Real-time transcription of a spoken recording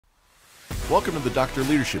Welcome to the Dr.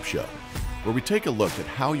 Leadership Show, where we take a look at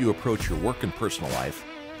how you approach your work and personal life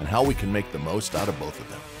and how we can make the most out of both of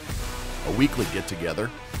them. A weekly get-together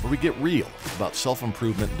where we get real about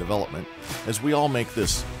self-improvement and development as we all make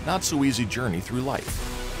this not-so-easy journey through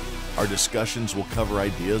life. Our discussions will cover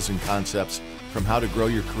ideas and concepts from how to grow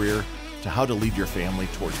your career to how to lead your family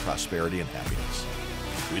towards prosperity and happiness.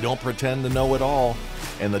 We don't pretend to know it all,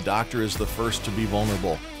 and the doctor is the first to be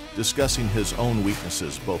vulnerable, discussing his own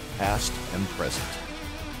weaknesses, both past and present.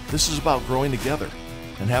 This is about growing together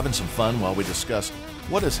and having some fun while we discuss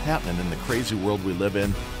what is happening in the crazy world we live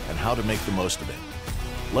in and how to make the most of it.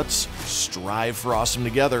 Let's strive for awesome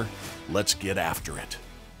together. Let's get after it.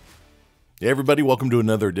 Hey everybody, welcome to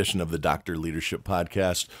another edition of the Dr. Leadership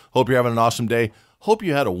Podcast. Hope you're having an awesome day. Hope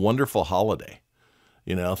you had a wonderful holiday.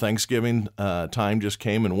 You know, Thanksgiving time just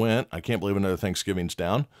came and went. I can't believe another Thanksgiving's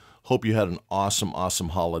down. Hope you had an awesome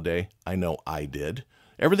holiday. I know I did.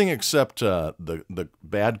 Everything except the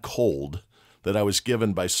bad cold that I was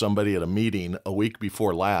given by somebody at a meeting a week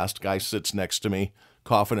before last. Guy sits next to me,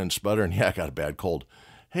 coughing and sputtering. Yeah, I got a bad cold.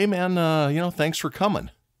 Hey man, thanks for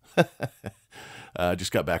coming.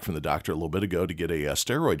 Just got back from the doctor a little bit ago to get a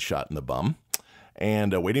steroid shot in the bum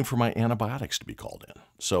and waiting for my antibiotics to be called in.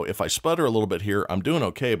 So if I sputter a little bit here, I'm doing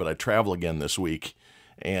okay, but I travel again this week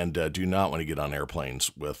and do not want to get on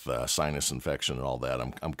airplanes with sinus infection and all that.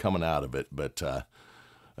 I'm coming out of it, but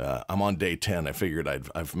I'm on day 10. I figured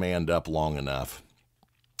I've manned up long enough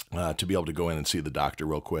to be able to go in and see the doctor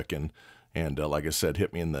real quick and like I said,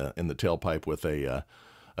 hit me in the tailpipe with a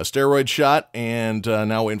steroid shot, and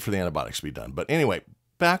now waiting for the antibiotics to be done. But anyway,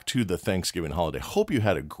 back to the Thanksgiving holiday. Hope you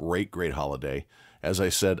had a great holiday. As I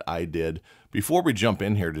said, I did. Before we jump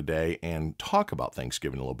in here today and talk about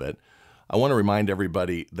Thanksgiving a little bit, I want to remind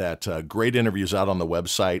everybody that great interviews out on the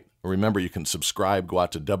website. Remember, you can subscribe. Go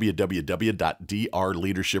out to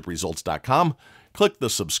www.drleadershipresults.com. Click the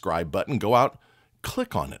subscribe button. Go out,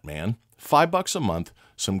 click on it, man. $5 a month,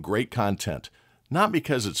 some great content. Not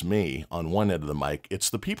because it's me on one end of the mic.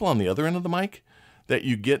 It's the people on the other end of the mic that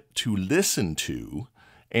you get to listen to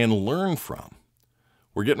and learn from.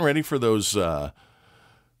 We're getting ready for those New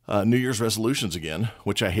Year's resolutions again,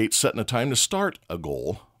 which I hate setting a time to start a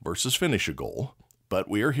goal versus finish a goal, but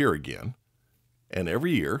we are here again. And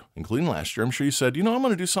every year, including last year, I'm sure you said, I'm going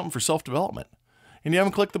to do something for self-development. And you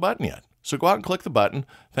haven't clicked the button yet. So go out and click the button.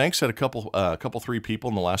 Thanks. Had a couple, three people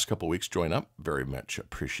in the last couple of weeks join up. Very much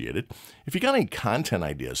appreciated. If you got any content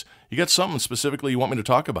ideas, you got something specifically you want me to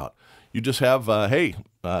talk about, you just have,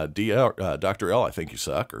 Dr. L, I think you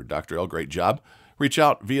suck, or Dr. L, great job. Reach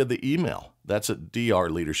out via the email. That's at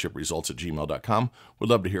drleadershipresults@gmail.com. We'd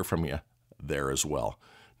love to hear from you there as well.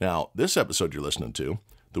 Now, this episode you're listening to,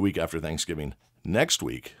 the week after Thanksgiving, next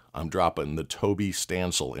week, I'm dropping the Toby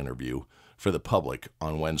Stansel interview for the public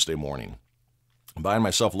on Wednesday morning. I'm buying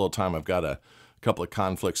myself a little time. I've got a couple of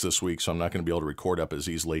conflicts this week, so I'm not going to be able to record up as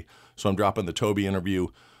easily. So I'm dropping the Toby interview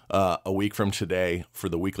a week from today for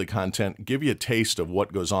the weekly content. Give you a taste of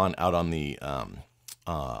what goes on out on the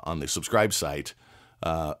subscribe site.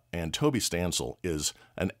 And Toby Stansel is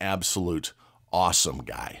an absolute awesome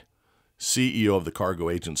guy. CEO of the Cargo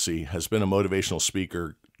Agency, has been a motivational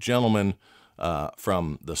speaker, gentleman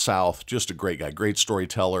from the South, just a great guy, great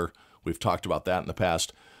storyteller. We've talked about that in the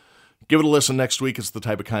past. Give it a listen next week. It's the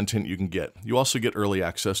type of content you can get. You also get early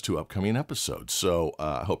access to upcoming episodes, so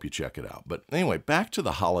I hope you check it out. But anyway, back to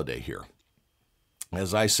the holiday here.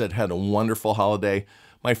 As I said, had a wonderful holiday.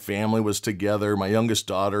 My family was together. My youngest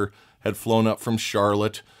daughter had flown up from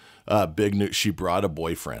Charlotte. Big news, she brought a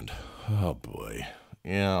boyfriend. Oh, boy.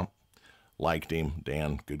 Yeah, liked him.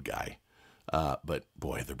 Dan, good guy. But,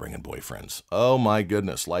 boy, they're bringing boyfriends. Oh, my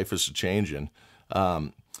goodness, life is changing.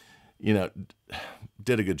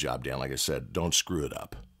 Did a good job, Dan. Like I said, don't screw it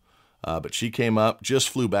up. But she came up, just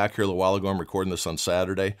flew back here a little while ago. I'm recording this on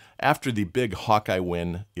Saturday. After the big Hawkeye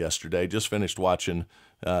win yesterday, just finished watching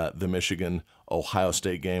the Michigan-Ohio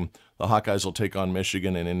State game. The Hawkeyes will take on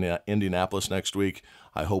Michigan in Indianapolis next week.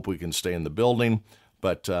 I hope we can stay in the building,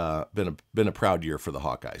 but been a proud year for the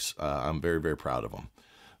Hawkeyes. I'm very, very proud of them.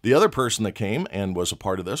 The other person that came and was a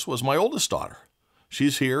part of this was my oldest daughter.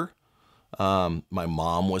 She's here. My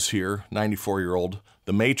mom was here, 94-year-old,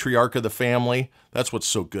 the matriarch of the family. That's what's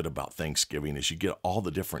so good about Thanksgiving is you get all the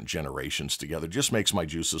different generations together. Just makes my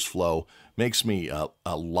juices flow, makes me a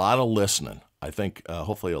lot of listening. I think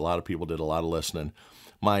hopefully a lot of people did a lot of listening.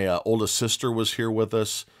 My oldest sister was here with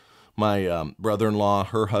us. My brother-in-law,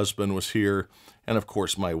 her husband was here. And of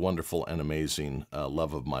course, my wonderful and amazing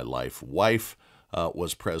love of my life wife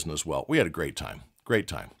was present as well. We had a great time.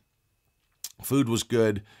 Food was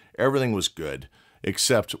good. Everything was good,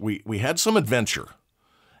 except we had some adventure.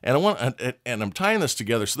 And I'm tying this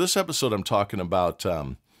together. So this episode I'm talking about,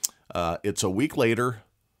 it's a week later.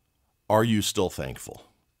 Are you still thankful?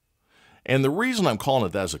 And the reason I'm calling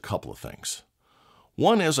it that is a couple of things.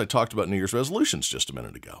 One is I talked about New Year's resolutions just a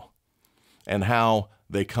minute ago and how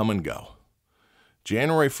they come and go.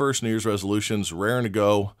 January 1st, New Year's resolutions, raring to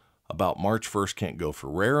go. About March 1st, can't go for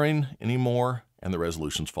raring anymore, and the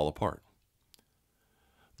resolutions fall apart.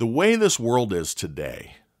 The way this world is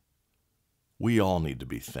today, we all need to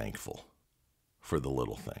be thankful for the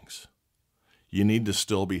little things. You need to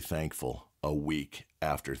still be thankful a week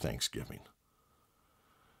after Thanksgiving.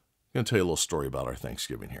 I'm going to tell you a little story about our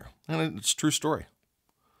Thanksgiving here, and it's a true story.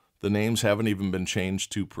 The names haven't even been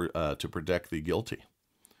changed to protect the guilty.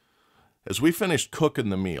 As we finished cooking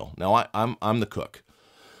the meal, now I'm the cook.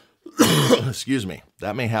 Excuse me.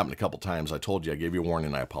 That may happen a couple times. I told you, I gave you a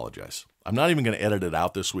warning, I apologize. I'm not even going to edit it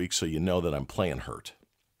out this week, so you know that I'm playing hurt.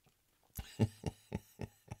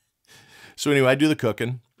 So anyway, I do the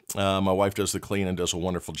cooking. My wife does the cleaning, does a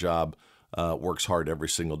wonderful job, works hard every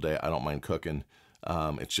single day. I don't mind cooking.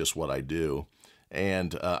 It's just what I do.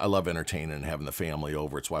 And I love entertaining and having the family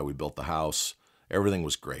over. It's why we built the house. Everything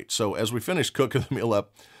was great. So as we finished cooking the meal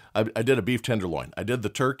up, I did a beef tenderloin. I did the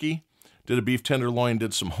turkey, did a beef tenderloin,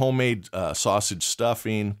 did some homemade sausage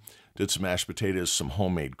stuffing, did some mashed potatoes, some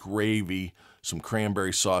homemade gravy, some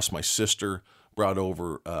cranberry sauce. My sister brought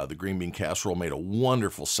over the green bean casserole, made a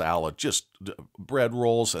wonderful salad, just bread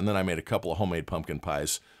rolls, and then I made a couple of homemade pumpkin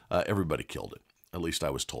pies. Everybody killed it. At least I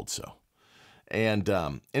was told so. And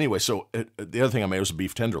anyway, so the other thing I made was a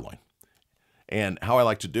beef tenderloin. And how I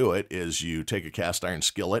like to do it is you take a cast iron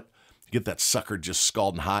skillet, get that sucker just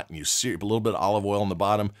scalding hot, and you sear a little bit of olive oil on the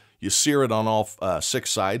bottom. You sear it on all 6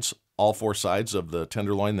 sides, all 4 sides of the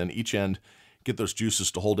tenderloin, then each end, get those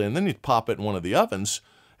juices to hold in. Then you pop it in one of the ovens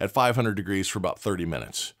at 500 degrees for about 30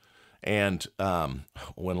 minutes. And went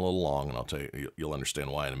a little long, and I'll tell you, you'll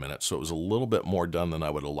understand why in a minute. So it was a little bit more done than I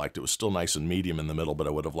would have liked. It was still nice and medium in the middle, but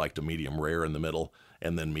I would have liked a medium rare in the middle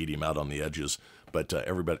and then medium out on the edges. But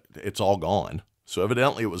it's all gone. So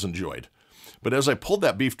evidently it was enjoyed. But as I pulled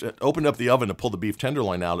that beef, opened up the oven to pull the beef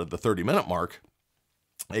tenderloin out at the 30-minute mark,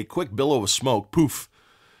 a quick billow of smoke, poof,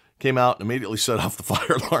 came out and immediately set off the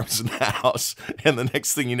fire alarms in the house. And the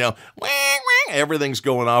next thing you know, everything's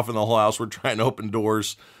going off in the whole house. We're trying to open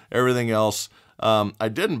doors, everything else. I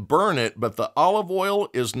didn't burn it, but the olive oil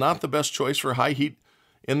is not the best choice for high heat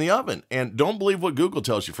in the oven. And don't believe what Google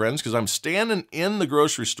tells you, friends, because I'm standing in the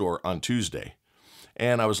grocery store on Tuesday.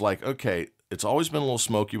 And I was like, okay, it's always been a little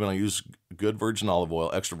smoky when I use good virgin olive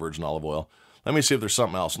oil, extra virgin olive oil. Let me see if there's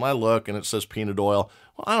something else. And I look, and it says peanut oil.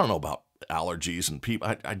 Well, I don't know about allergies and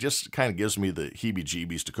people. I just kind of gives me the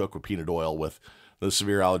heebie-jeebies to cook with peanut oil with the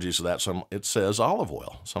severe allergies of that. So it says olive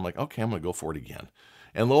oil. So I'm like, okay, I'm going to go for it again.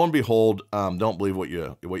 And lo and behold, don't believe what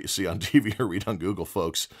you see on TV or read on Google,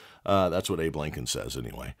 folks. That's what Abe Lincoln says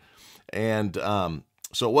anyway. And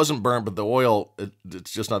so it wasn't burnt, but the oil,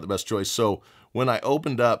 it's just not the best choice. So when I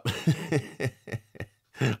opened up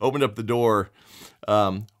the door,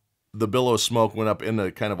 the billow of smoke went up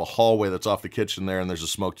into kind of a hallway that's off the kitchen there, and there's a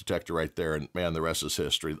smoke detector right there, and man, the rest is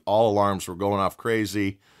history. All alarms were going off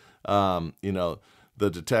crazy. The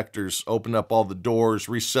detectors opened up all the doors,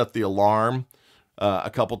 reset the alarm a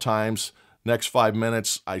couple times. Next 5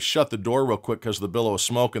 minutes, I shut the door real quick because of the billow of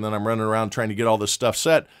smoke, and then I'm running around trying to get all this stuff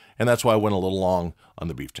set, and that's why I went a little long on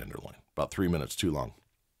the beef tenderloin, about 3 minutes too long.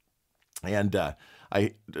 And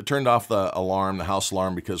I turned off the alarm, the house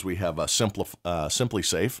alarm, because we have a Simply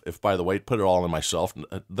Safe. If, by the way, put it all in myself.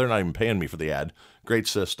 They're not even paying me for the ad. Great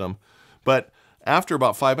system. But after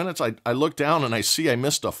about 5 minutes, I look down and I see I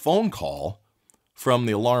missed a phone call from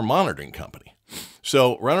the alarm monitoring company.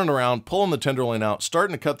 So running around, pulling the tenderloin out,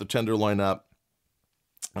 starting to cut the tenderloin up.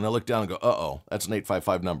 And I look down and go, uh-oh, that's an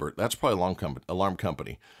 855 number. That's probably alarm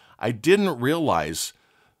company. I didn't realize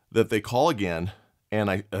that they call again.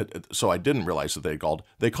 And so I didn't realize that they called.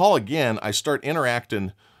 They call again. I start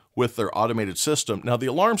interacting with their automated system. Now the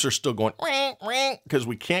alarms are still going because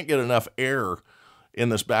we can't get enough air in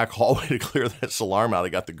this back hallway to clear this alarm out. I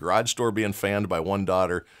got the garage door being fanned by one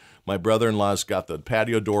daughter. My brother-in-law's got the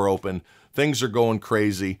patio door open. Things are going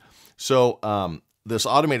crazy. So this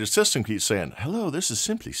automated system keeps saying, "Hello, this is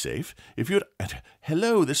Simply Safe.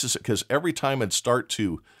 Hello, this is," because every time I'd start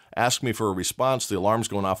to ask me for a response, the alarm's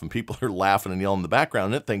going off and people are laughing and yelling in the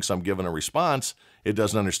background, and it thinks I'm giving a response. It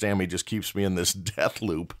doesn't understand me, just keeps me in this death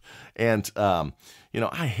loop. And,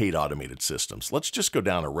 I hate automated systems. Let's just go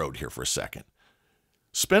down a road here for a second.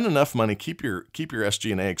 Spend enough money, keep your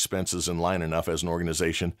SG&A expenses in line enough as an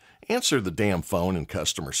organization. Answer the damn phone in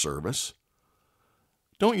customer service.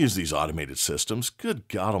 Don't use these automated systems. Good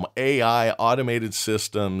God, AI, automated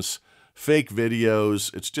systems, fake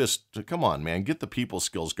videos. It's just, come on, man, get the people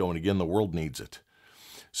skills going again. The world needs it.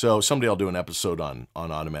 So someday I'll do an episode on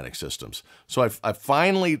automatic systems. So I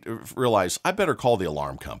finally realized I better call the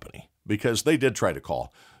alarm company because they did try to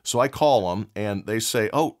call. So I call them and they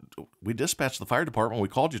say, oh, we dispatched the fire department. We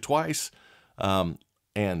called you twice.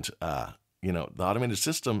 You know, the automated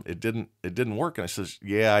system, it didn't work. And I says,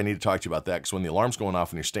 yeah, I need to talk to you about that. Because when the alarm's going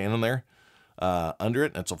off and you're standing there under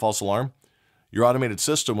it and it's a false alarm, your automated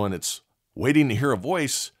system, when it's waiting to hear a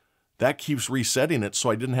voice, that keeps resetting it. So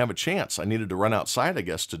I didn't have a chance. I needed to run outside, I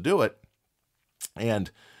guess, to do it. And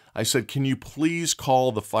I said, can you please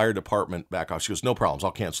call the fire department back off? She goes, no problems. I'll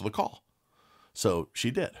cancel the call. So she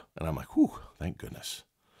did. And I'm like, whew, thank goodness.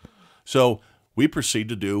 So we proceed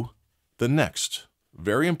to do the next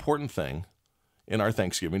very important thing in our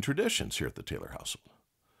Thanksgiving traditions here at the Taylor household.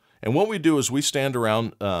 And what we do is we stand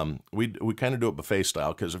around, we kind of do it buffet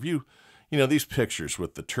style, because if you know, these pictures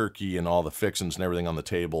with the turkey and all the fixings and everything on the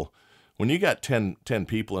table, when you got 10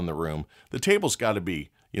 people in the room, the table's got to be,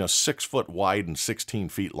 6 foot wide and 16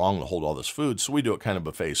 feet long to hold all this food. So we do it kind of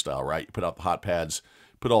buffet style, right? You put out the hot pads,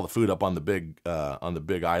 put all the food up on the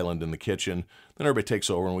big island in the kitchen. Then everybody takes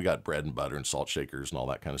over and we got bread and butter and salt shakers and all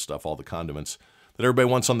that kind of stuff, all the condiments that everybody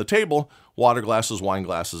wants on the table, water glasses, wine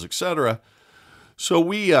glasses, etc. So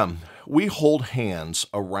we hold hands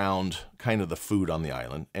around kind of the food on the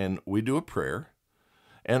island, and we do a prayer,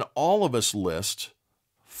 and all of us list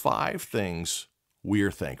 5 things we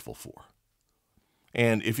are thankful for.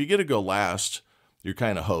 And if you get to go last, you're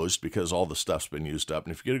kind of hosed because all the stuff's been used up.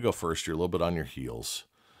 And if you get to go first, you're a little bit on your heels.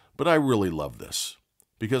 But I really love this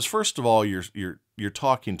because first of all, you're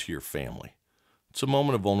talking to your family. It's a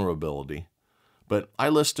moment of vulnerability. But I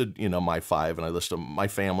listed, my 5, and I listed my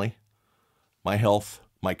family, my health,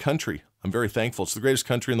 my country. I'm very thankful. It's the greatest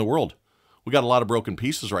country in the world. We got a lot of broken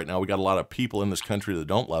pieces right now. We got a lot of people in this country that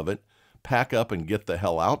don't love it. Pack up and get the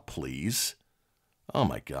hell out, please. Oh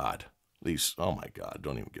my God. Oh my God.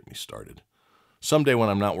 Don't even get me started. Someday when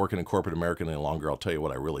I'm not working in corporate America any longer, I'll tell you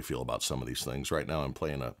what I really feel about some of these things. Right now I'm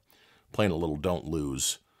playing a little don't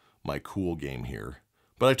lose my cool game here.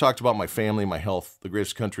 But I talked about my family, my health, the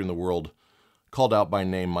greatest country in the world, called out by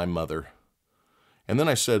name my mother. And then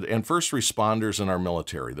I said, and first responders in our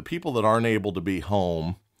military, the people that aren't able to be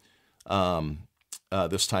home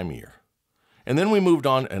this time of year. And then we moved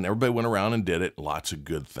on, and everybody went around and did it. Lots of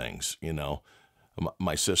good things,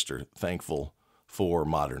 My sister, thankful for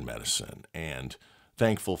modern medicine, and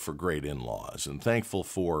thankful for great in-laws, and thankful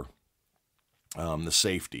for the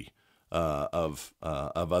safety of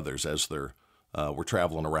others as we're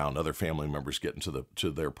traveling around, other family members getting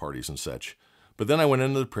to their parties and such. But then I went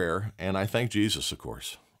into the prayer, and I thanked Jesus, of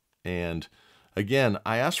course. And again,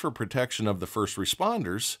 I asked for protection of the first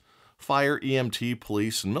responders, fire, EMT,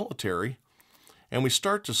 police, and military. And we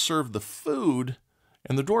start to serve the food,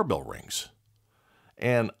 and the doorbell rings.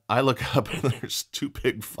 And I look up, and there's 2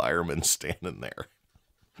 big firemen standing there.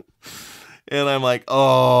 And I'm like,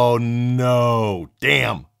 oh, no,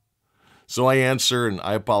 damn. So I answer, and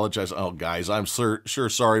I apologize. Oh, guys, I'm sure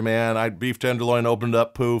sorry, man. Beef tenderloin opened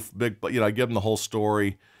up, poof, big. I give them the whole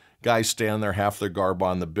story. Guys standing there, half their garb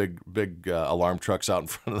on, the big alarm trucks out in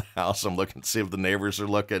front of the house. I'm looking to see if the neighbors are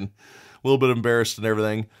looking. A little bit embarrassed and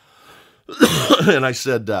everything. And I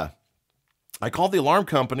said, I called the alarm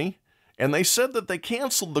company, and they said that they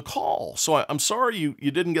canceled the call. So I'm sorry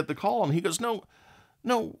you didn't get the call. And he goes,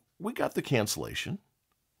 no, we got the cancellation.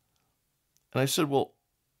 And I said, well,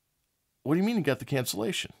 what do you mean you got the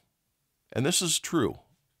cancellation? And this is true.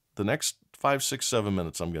 The next 5, 6, 7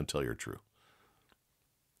 minutes, I'm going to tell you are true.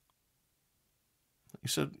 He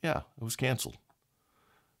said, yeah, it was canceled.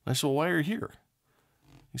 And I said, well, why are you here?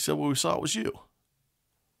 He said, well, we saw it was you.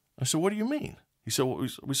 I said, what do you mean? He said, well,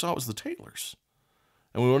 we saw it was the Taylors.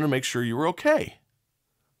 And we wanted to make sure you were okay.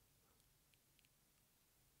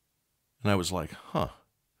 And I was like, huh.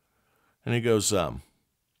 And he goes,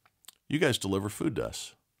 you guys deliver food to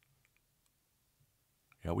us.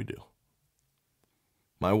 Yeah, we do.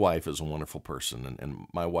 My wife is a wonderful person, and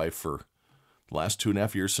my wife, for the last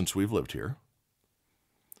 2.5 years since we've lived here,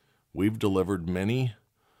 we've delivered many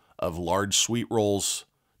of large sweet rolls,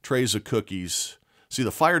 trays of cookies. See,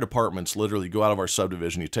 the fire departments literally go out of our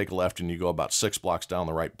subdivision, you take a left, and you go about 6 blocks down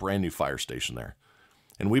the right, brand new fire station there.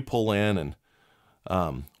 And we pull in, and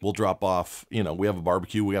we'll drop off, we have a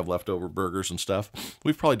barbecue, we have leftover burgers and stuff.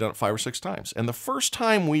 We've probably done it 5 or 6 times. And the first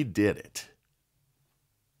time we did it,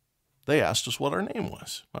 they asked us what our name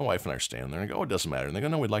was. My wife and I are standing there, and I go, oh, it doesn't matter. And they go,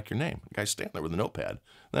 no, we'd like your name. The guy's standing there with a notepad.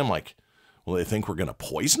 And I'm like, well, they think we're going to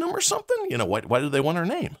poison them or something? Why do they want our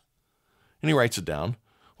name? And he writes it down.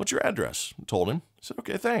 What's your address? I told him. I said,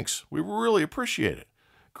 okay, thanks. We really appreciate it.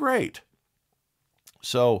 Great.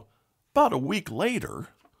 So about a week later,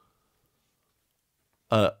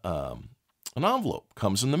 an envelope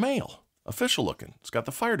comes in the mail, official looking. It's got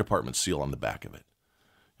the fire department seal on the back of it.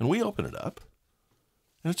 And we open it up,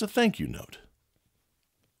 and it's a thank you note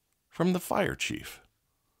from the fire chief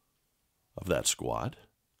of that squad.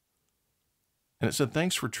 And it said,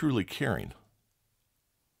 thanks for truly caring.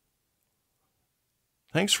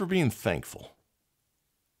 Thanks for being thankful.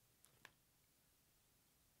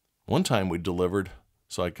 One time we delivered,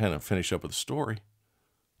 so I kind of finish up with the story.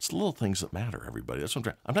 It's the little things that matter, everybody. That's what I'm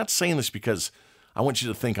trying. I'm not saying this because I want you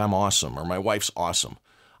to think I'm awesome or my wife's awesome.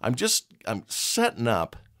 I'm setting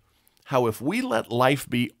up how if we let life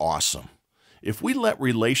be awesome, if we let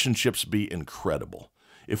relationships be incredible,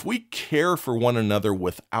 if we care for one another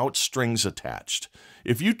without strings attached,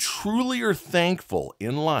 if you truly are thankful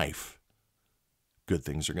in life, good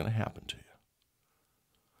things are going to happen to you.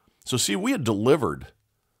 So see, we had delivered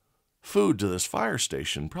food to this fire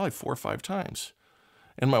station probably 4 or 5 times.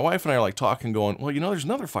 And my wife and I are like talking, going, well, there's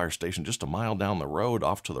another fire station just a mile down the road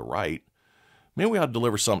off to the right. Maybe we ought to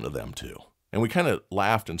deliver something to them too. And we kind of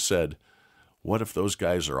laughed and said, what if those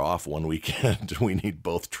guys are off one weekend? We need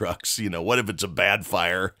both trucks. What if it's a bad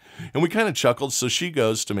fire? And we kind of chuckled. So she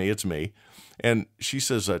goes to me, it's me, and she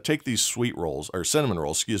says, take these sweet rolls, or cinnamon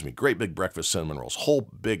rolls, great big breakfast cinnamon rolls, whole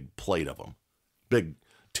big plate of them, big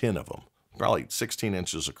tin of them, probably 16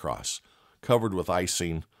 inches across, covered with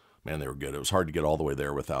icing. Man, they were good. It was hard to get all the way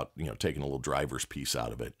there without, taking a little driver's piece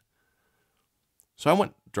out of it. So I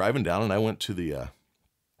went driving down, and I went to the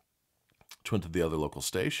other local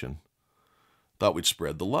station. Thought we'd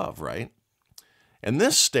spread the love, right? And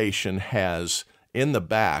this station has in the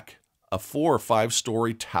back a 4 or 5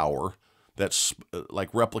 story tower that's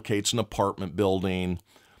like replicates an apartment building,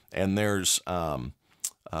 and there's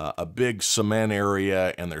a big cement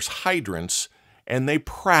area, and there's hydrants, and they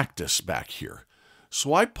practice back here.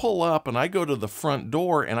 So I pull up and I go to the front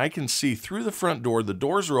door, and I can see through the front door, the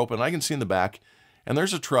doors are open, I can see in the back, and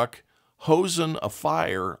there's a truck hosing a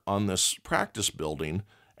fire on this practice building.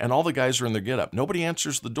 And all the guys are in their get-up. Nobody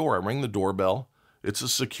answers the door. I ring the doorbell. It's a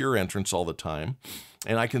secure entrance all the time.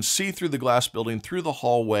 And I can see through the glass building, through the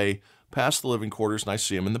hallway, past the living quarters, and I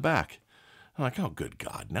see them in the back. I'm like, oh, good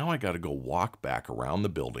God. Now I got to go walk back around the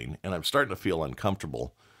building. And I'm starting to feel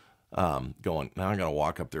uncomfortable going, now I got to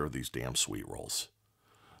walk up there with these damn sweet rolls.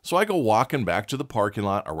 So I go walking back to the parking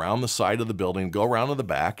lot, around the side of the building, go around to the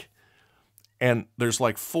back. And there's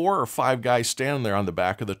like 4 or 5 guys standing there on the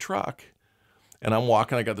back of the truck. And I'm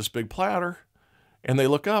walking, I got this big platter, and they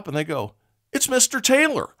look up and they go, it's Mr.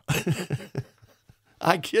 Taylor.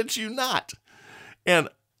 I kid you not. And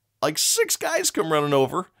like 6 guys come running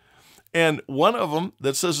over, and one of them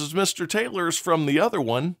that says it's Mr. Taylor is from the other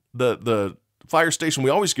one, the fire station we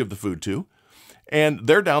always give the food to, and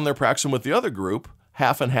they're down there practicing with the other group,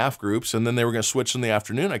 half and half groups, and then they were going to switch in the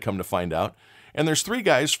afternoon, I come to find out. And there's 3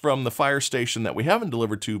 guys from the fire station that we haven't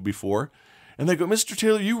delivered to before. And they go, Mr.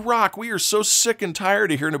 Taylor, you rock. We are so sick and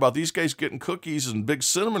tired of hearing about these guys getting cookies and big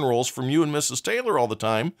cinnamon rolls from you and Mrs. Taylor all the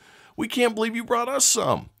time. We can't believe you brought us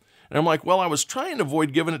some. And I'm like, well, I was trying to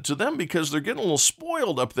avoid giving it to them because they're getting a little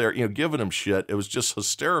spoiled up there, giving them shit. It was just a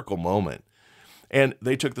hysterical moment. And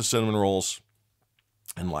they took the cinnamon rolls,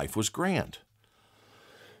 and life was grand.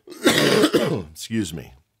 Excuse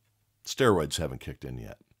me. Steroids haven't kicked in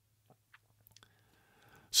yet.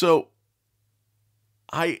 So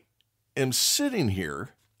I am sitting here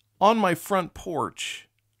on my front porch,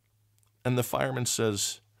 and the fireman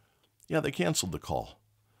says, yeah, they canceled the call,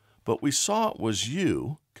 but we saw it was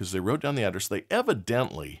you because they wrote down the address. They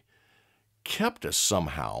evidently kept us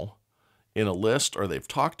somehow in a list, or they've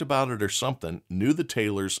talked about it or something, knew the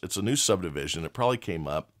Taylors. It's a new subdivision. It probably came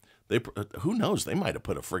up. Who knows? They might have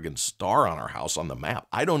put a friggin' star on our house on the map.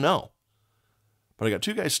 I don't know. But I got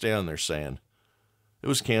 2 guys standing there saying, it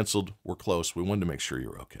was canceled. We're close. We wanted to make sure you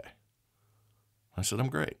were okay. I said, I'm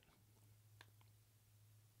great.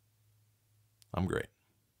 I'm great.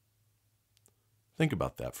 Think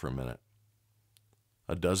about that for a minute.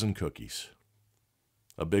 A dozen cookies,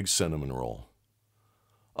 a big cinnamon roll,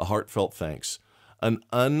 a heartfelt thanks, an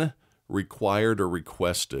unrequired or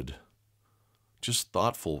requested, just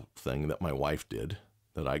thoughtful thing that my wife did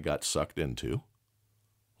that I got sucked into.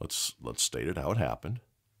 Let's state it how it happened.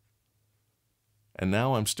 And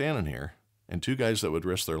now I'm standing here, and 2 guys that would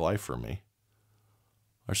risk their life for me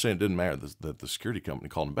are saying it didn't matter that the security company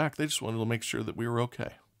called them back. They just wanted to make sure that we were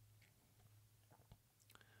okay.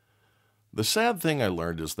 The sad thing I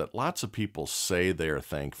learned is that lots of people say they are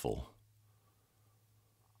thankful,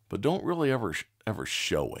 but don't really ever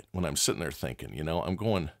show it. When I'm sitting there thinking, I'm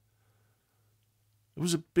going, it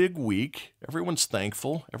was a big week. Everyone's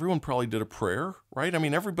thankful. Everyone probably did a prayer, right? I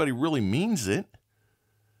mean, everybody really means it.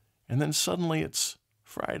 And then suddenly it's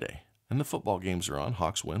Friday and the football games are on.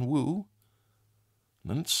 Hawks win, woo.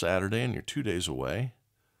 And then it's Saturday and you're 2 days away.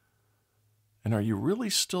 And are you really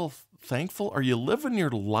still thankful? Are you living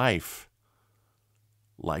your life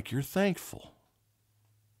like you're thankful?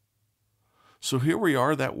 So here we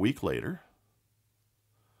are that week later.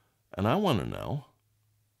 And I want to know,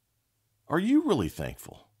 are you really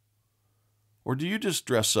thankful? Or do you just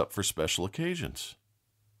dress up for special occasions?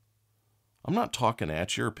 I'm not talking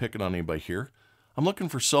at you or picking on anybody here. I'm looking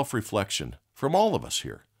for self-reflection from all of us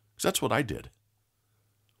here, because that's what I did.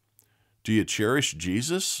 Do you cherish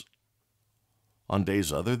Jesus on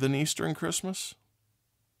days other than Easter and Christmas?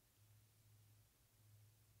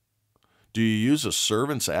 Do you use a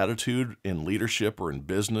servant's attitude in leadership or in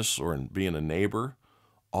business or in being a neighbor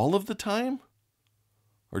all of the time?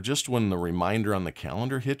 Or just when the reminder on the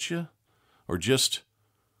calendar hits you? Or just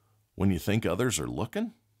when you think others are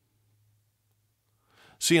looking?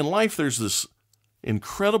 See, in life, there's this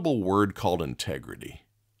incredible word called integrity.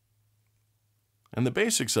 And the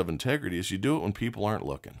basics of integrity is you do it when people aren't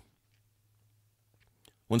looking.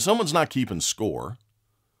 When someone's not keeping score,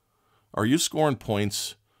 are you scoring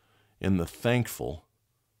points in the thankful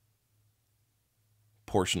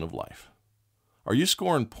portion of life? Are you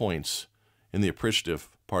scoring points in the appreciative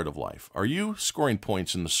part of life? Are you scoring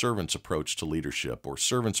points in the servant's approach to leadership or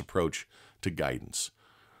servant's approach to guidance?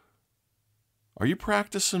 Are you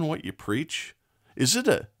practicing what you preach? Is it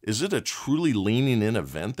a truly leaning in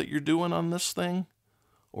event that you're doing on this thing?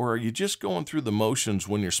 Or are you just going through the motions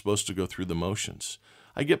when you're supposed to go through the motions?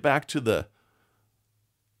 I get back to the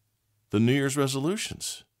New Year's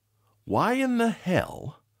resolutions. Why in the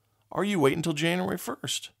hell are you waiting until January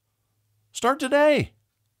 1st? Start today.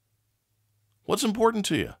 What's important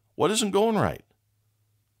to you? What isn't going right?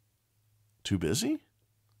 Too busy?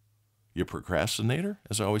 You procrastinator?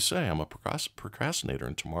 As I always say, I'm a procrastinator,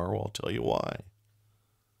 and tomorrow I'll tell you why.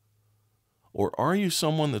 Or are you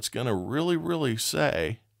someone that's going to really, really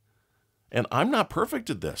say, and I'm not perfect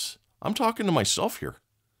at this, I'm talking to myself here.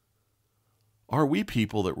 Are we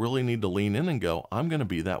people that really need to lean in and go, I'm going to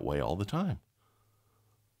be that way all the time?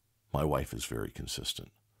 My wife is very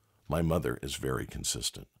consistent. My mother is very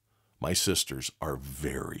consistent. My sisters are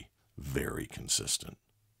very, very consistent.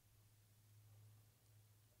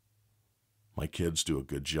 My kids do a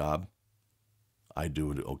good job. I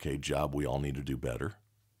do an okay job. We all need to do better.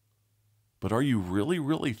 But are you really,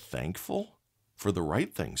 really thankful for the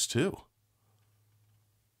right things too?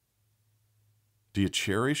 Do you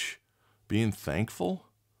cherish being thankful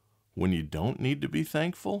when you don't need to be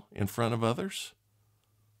thankful in front of others?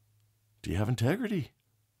 Do you have integrity?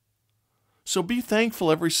 So be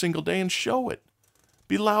thankful every single day and show it.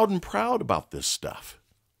 Be loud and proud about this stuff.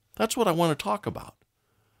 That's what I want to talk about.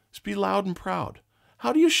 Just be loud and proud.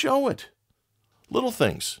 How do you show it? Little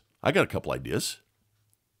things. I got a couple ideas.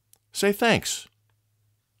 Say thanks.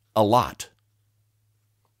 A lot.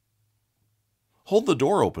 Hold the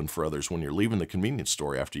door open for others when you're leaving the convenience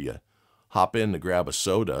store after you hop in to grab a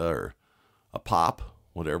soda or a pop,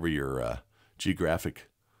 whatever your geographic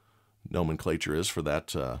nomenclature is for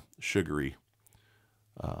that sugary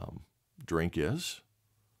drink is.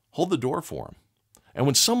 Hold the door for them. And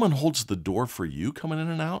when someone holds the door for you coming in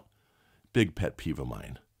and out, big pet peeve of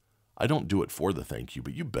mine. I don't do it for the thank you,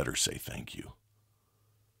 but you better say thank you.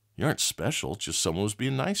 You aren't special, it's just someone who's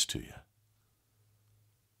being nice to you.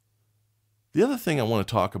 The other thing I want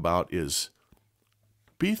to talk about is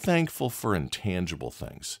be thankful for intangible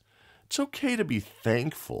things. It's okay to be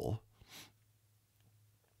thankful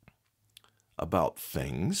about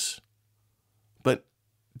things, but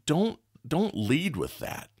don't lead with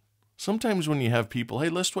that. Sometimes when you have people, hey,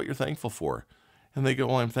 list what you're thankful for. And they go,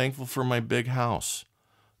 well, I'm thankful for my big house.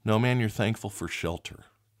 No, man, you're thankful for shelter.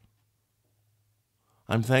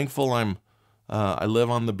 I'm thankful I live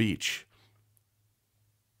on the beach.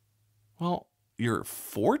 Well, you're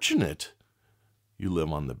fortunate you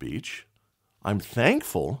live on the beach. I'm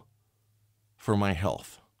thankful for my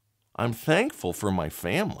health. I'm thankful for my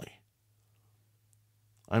family.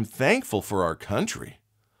 I'm thankful for our country.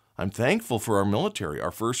 I'm thankful for our military,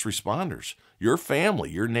 our first responders, your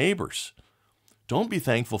family, your neighbors. Don't be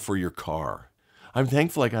thankful for your car. I'm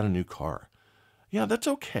thankful I got a new car. Yeah, that's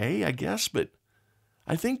okay, I guess, but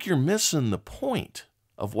I think you're missing the point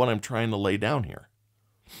of what I'm trying to lay down here.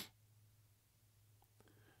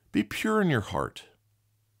 Be pure in your heart.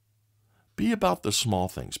 Be about the small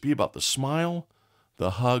things. Be about the smile,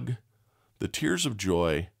 the hug, the tears of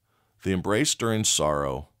joy, the embrace during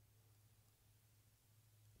sorrow,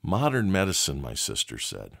 Modern medicine, my sister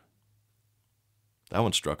said. That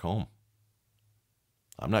one struck home.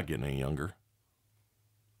 I'm not getting any younger.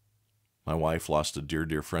 My wife lost a dear,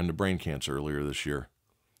 dear friend to brain cancer earlier this year.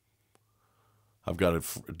 I've got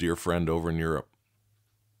a dear friend over in Europe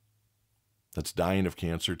that's dying of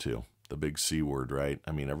cancer too. The big C word, right?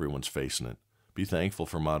 I mean, everyone's facing it. Be thankful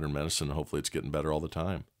for modern medicine. Hopefully it's getting better all the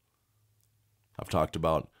time. I've talked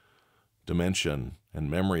about dementia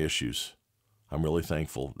and memory issues. I'm really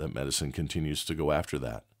thankful that medicine continues to go after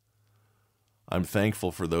that. I'm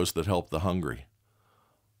thankful for those that help the hungry.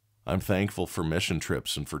 I'm thankful for mission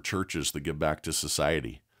trips and for churches that give back to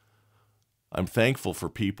society. I'm thankful for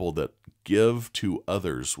people that give to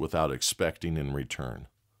others without expecting in return.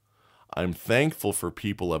 I'm thankful for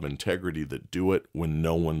people of integrity that do it when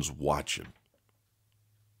no one's watching.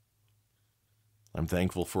 I'm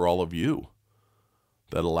thankful for all of you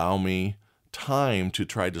that allow me time to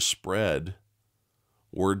try to spread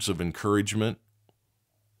words of encouragement,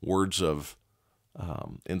 words of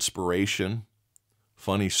inspiration,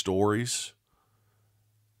 funny stories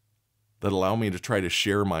that allow me to try to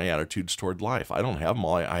share my attitudes toward life. I don't have them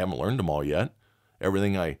all. I haven't learned them all yet.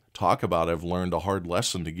 Everything I talk about, I've learned a hard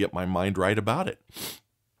lesson to get my mind right about it.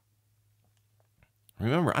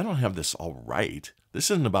 Remember, I don't have this all right.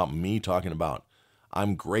 This isn't about me talking about,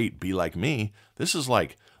 I'm great, be like me. This is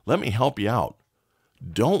like, let me help you out.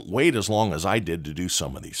 Don't wait as long as I did to do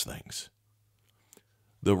some of these things.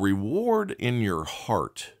 The reward in your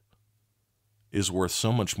heart is worth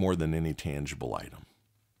so much more than any tangible item.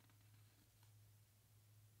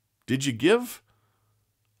 Did you give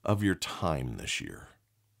of your time this year?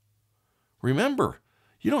 Remember,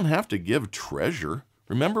 you don't have to give treasure.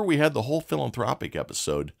 Remember, we had the whole philanthropic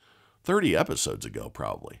episode 30 episodes ago,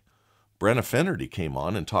 probably. Brenna Finnerty came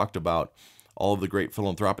on and talked about all of the great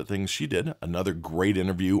philanthropic things she did. Another great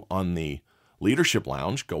interview on the Leadership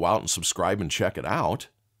Lounge. Go out and subscribe and check it out.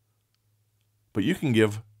 But you can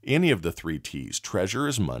give any of the 3 T's. Treasure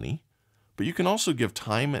is money, but you can also give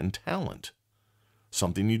time and talent,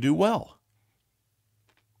 something you do well.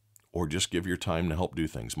 Or just give your time to help do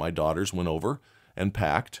things. My daughters went over and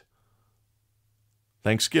packed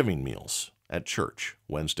Thanksgiving meals at church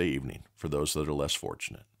Wednesday evening for those that are less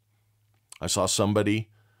fortunate. I saw somebody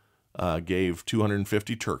gave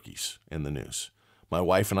 250 turkeys in the news. My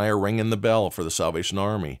wife and I are ringing the bell for the Salvation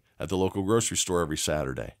Army at the local grocery store every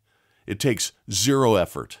Saturday. It takes 0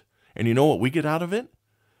 effort. And you know what we get out of it?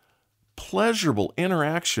 Pleasurable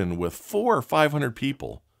interaction with 400 or 500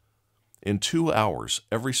 people in 2 hours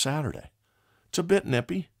every Saturday. It's a bit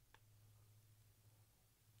nippy.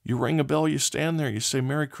 You ring a bell, you stand there, you say,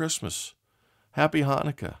 Merry Christmas, Happy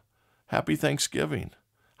Hanukkah, Happy Thanksgiving.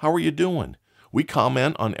 How are you doing? We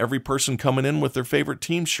comment on every person coming in with their favorite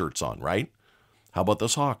team shirts on, right? How about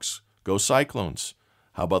those Hawks? Go Cyclones.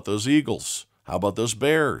 How about those Eagles? How about those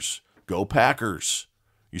Bears? Go Packers.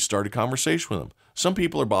 You start a conversation with them. Some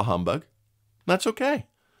people are bah humbug. That's okay.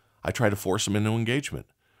 I try to force them into engagement.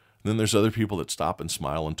 And then there's other people that stop and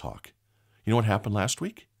smile and talk. You know what happened last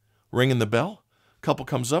week? Ringing the bell. A couple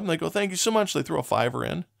comes up and they go, thank you so much. They throw a $5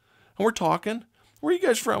 in. And we're talking. Where are you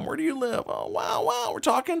guys from? Where do you live? Oh, wow. We're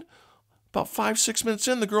talking. About 5-6 minutes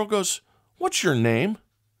in, the girl goes, what's your name?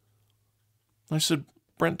 I said,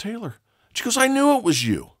 Brent Taylor. She goes, I knew it was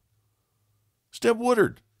you. It's Deb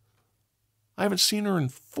Woodard. I haven't seen her in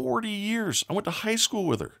 40 years. I went to high school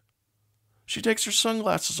with her. She takes her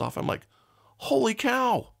sunglasses off. I'm like, holy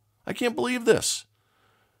cow. I can't believe this.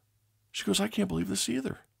 She goes, I can't believe this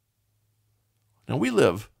either. Now, we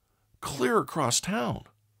live clear across town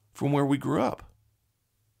from where we grew up.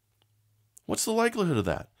 What's the likelihood of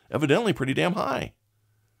that? Evidently pretty damn high.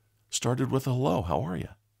 Started with a hello, how are you?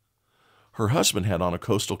 Her husband had on a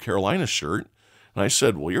Coastal Carolina shirt, and I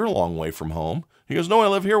said, well, you're a long way from home. He goes, no, I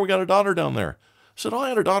live here. We got a daughter down there. I said, oh, I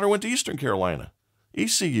had a daughter went to Eastern Carolina,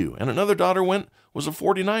 ECU, and another daughter was a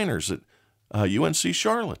 49ers at UNC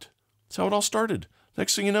Charlotte. That's how it all started.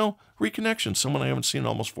 Next thing you know, reconnection, someone I haven't seen in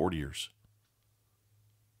almost 40 years.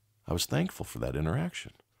 I was thankful for that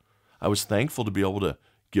interaction. I was thankful to be able to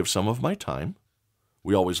give some of my time.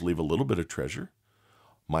 We always leave a little bit of treasure.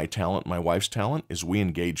 My talent, my wife's talent, is we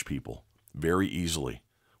engage people very easily.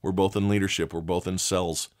 We're both in leadership. We're both in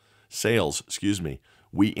sales.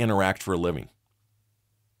 We interact for a living.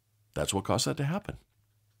 That's what caused that to happen.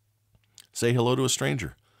 Say hello to a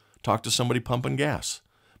stranger. Talk to somebody pumping gas.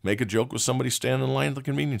 Make a joke with somebody standing in line at the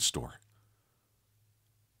convenience store.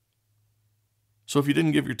 So if you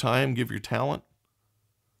didn't give your time, give your talent.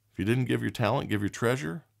 If you didn't give your talent, give your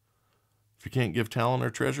treasure. If you can't give talent or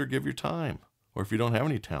treasure, give your time. Or if you don't have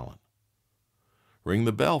any talent, ring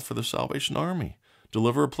the bell for the Salvation Army.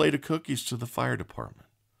 Deliver a plate of cookies to the fire department.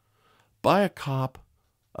 Buy a cop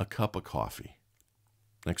a cup of coffee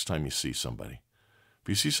next time you see somebody. If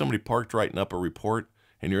you see somebody parked writing up a report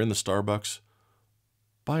and you're in the Starbucks,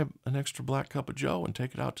 buy an extra black cup of Joe and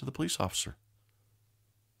take it out to the police officer.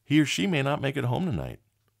 He or she may not make it home tonight.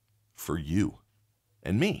 For you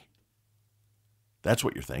and me. That's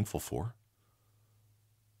what you're thankful for.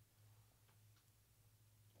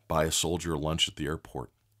 Buy a soldier a lunch at the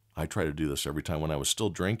airport. I try to do this every time when I was still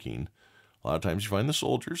drinking. A lot of times you find the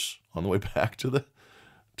soldiers on the way back to the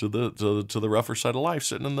rougher side of life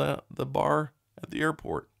sitting in the bar at the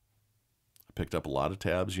airport. I picked up a lot of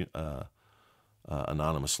tabs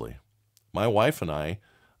anonymously. My wife and I,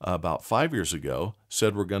 about 5 years ago,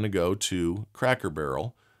 said we're going to go to Cracker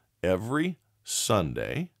Barrel every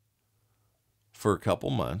Sunday for a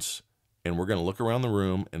couple months, and we're going to look around the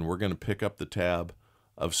room and we're going to pick up the tab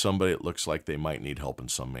of somebody that looks like they might need help in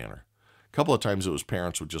some manner. A couple of times it was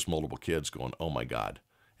parents with just multiple kids going, oh my God.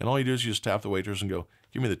 And all you do is you just tap the waitress and go,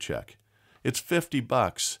 give me the check. It's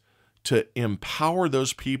 $50 to empower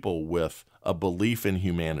those people with a belief in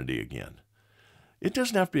humanity again. It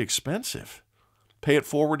doesn't have to be expensive. Pay it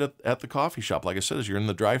forward at the coffee shop. Like I said, as you're in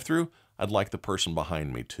the drive-thru, I'd like the person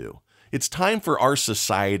behind me too. It's time for our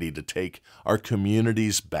society to take our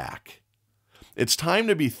communities back. It's time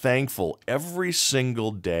to be thankful every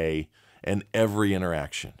single day and every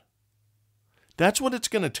interaction. That's what it's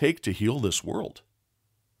going to take to heal this world.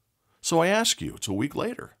 So I ask you, it's a week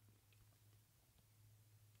later.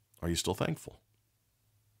 Are you still thankful?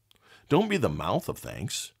 Don't be the mouth of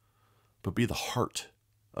thanks, but be the heart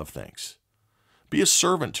of thanks. Be a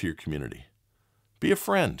servant to your community. Be a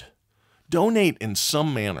friend. Donate in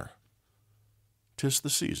some manner. 'Tis the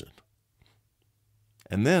season.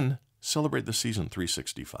 And then celebrate the season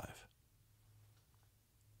 365.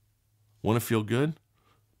 Want to feel good?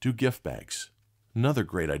 Do gift bags. Another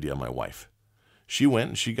great idea of my wife. She went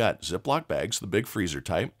and she got Ziploc bags, the big freezer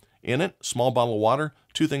type. In it, small bottle of water,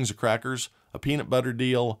 2 things of crackers, a peanut butter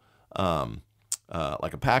deal,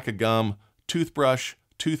 like a pack of gum, toothbrush,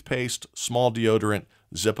 toothpaste, small deodorant,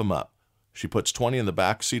 zip them up. She puts 20 in the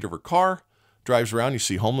back seat of her car, drives around. You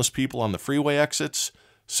see homeless people on the freeway exits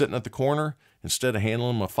sitting at the corner. Instead of handing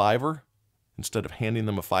them a $5,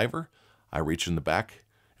 I reach in the back,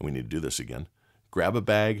 and we need to do this again. Grab a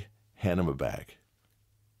bag, hand them a bag.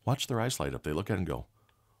 Watch their eyes light up. They look at it and go,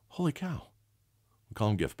 holy cow. We call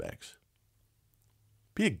them gift bags.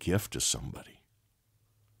 Be a gift to somebody.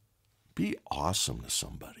 Be awesome to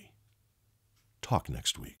somebody. Talk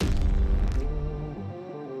next week.